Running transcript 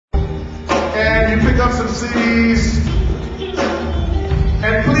and you pick up some CDs.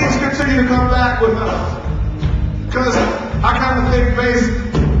 And please continue to come back with us. Because I kind of think based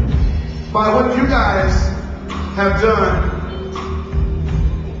by what you guys have done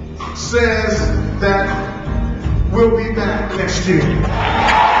says that we'll be back next year.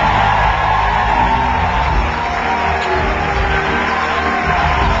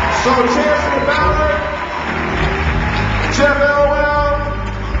 So Chancellor Ballard, Jeff Elwell,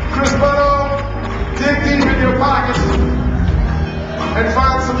 Chris Butto, dig deep in your pockets and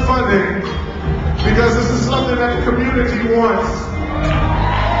find some funding, because this is something that the community wants.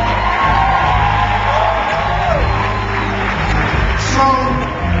 So,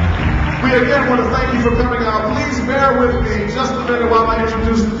 we again want to thank you for coming out. Please bear with me just a minute while I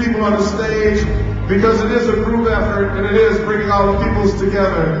introduce the people on the stage, because it is a group effort and it is bringing all the peoples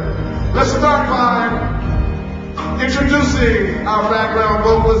together. Let's start by introducing our background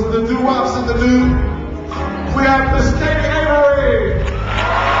vocalists, the doo-wops and the doo. We have Miss Katie Avery,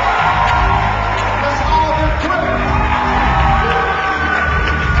 Miss Alden Quick,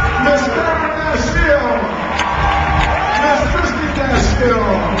 Miss Karen Dashiell, Miss Christy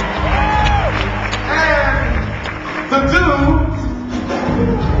Dashiell, and the doo,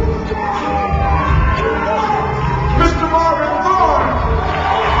 Mr. Marvin Thorne.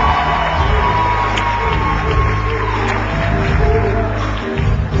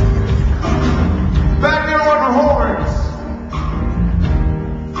 Back there on the horns.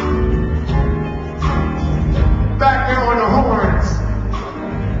 Back there on the horns.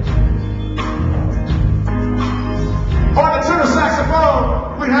 On the tenor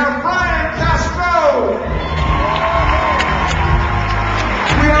saxophone, we have Brian Castro.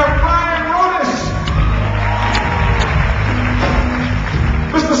 We have Brian Rodish.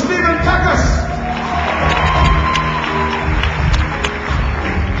 Mr. Stephen Peckus.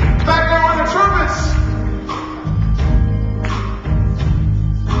 Back there on the trumpets,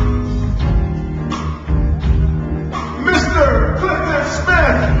 Mr. Clifton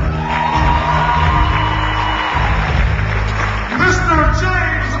Smith, Mr.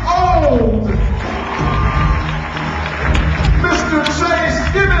 James Old, Mr. Chase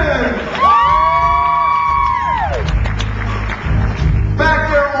Gibbon. Back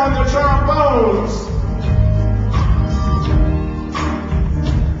there on the trombones,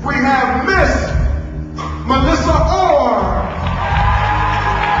 we have Miss Melissa Orr,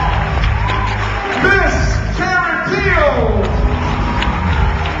 Miss Karen Peel,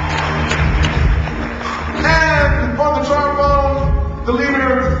 and on the trombone, the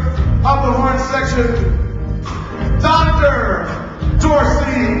leader of the horn section, Dr.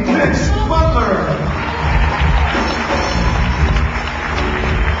 Dorsey Mitch Butler.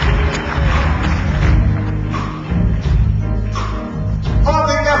 On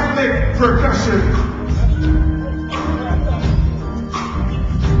the ethnic percussion,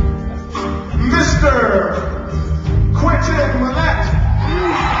 Mr. Quentin Millette.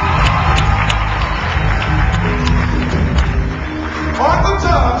 On the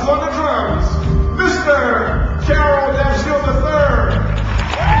tubs, on the drums, Mr. Carol Dashiell III.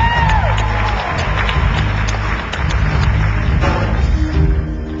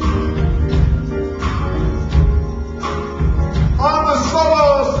 On the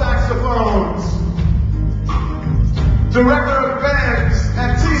solo saxophones, Director of Bands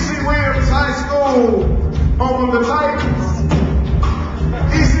at T.C. Williams High School, home of the Titans,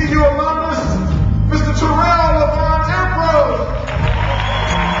 ECU alumnus, Mr. Terrell Levon Ambrose.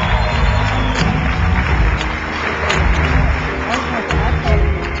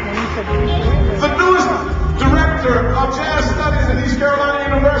 The newest Director of Jazz Studies at East Carolina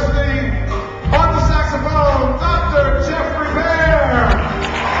University, on the saxophone, Dr. Jeffrey Bear.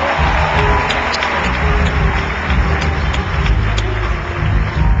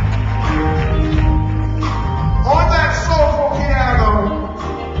 On that soulful piano,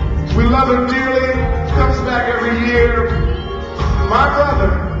 we love him dearly, comes back every year, my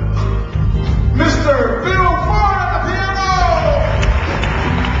brother, Mr. Bill Ford at the piano.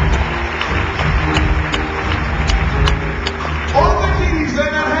 On the keys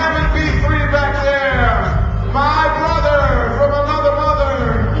and that Hammond B3 back there, my brother from another mother,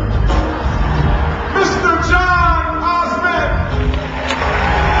 Mr. John Osmond.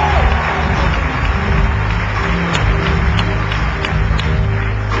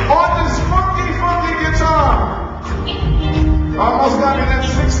 On this funky, funky guitar, almost got me that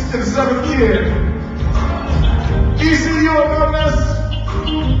 6th and 7th kid, ECU alumnus,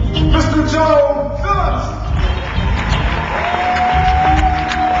 Mr. Joe Phillips.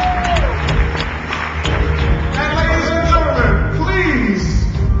 And ladies and gentlemen, please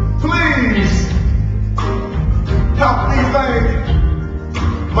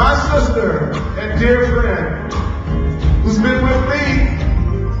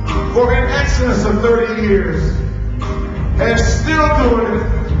doing it,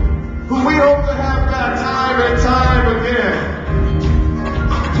 who we hope to have back time and time again.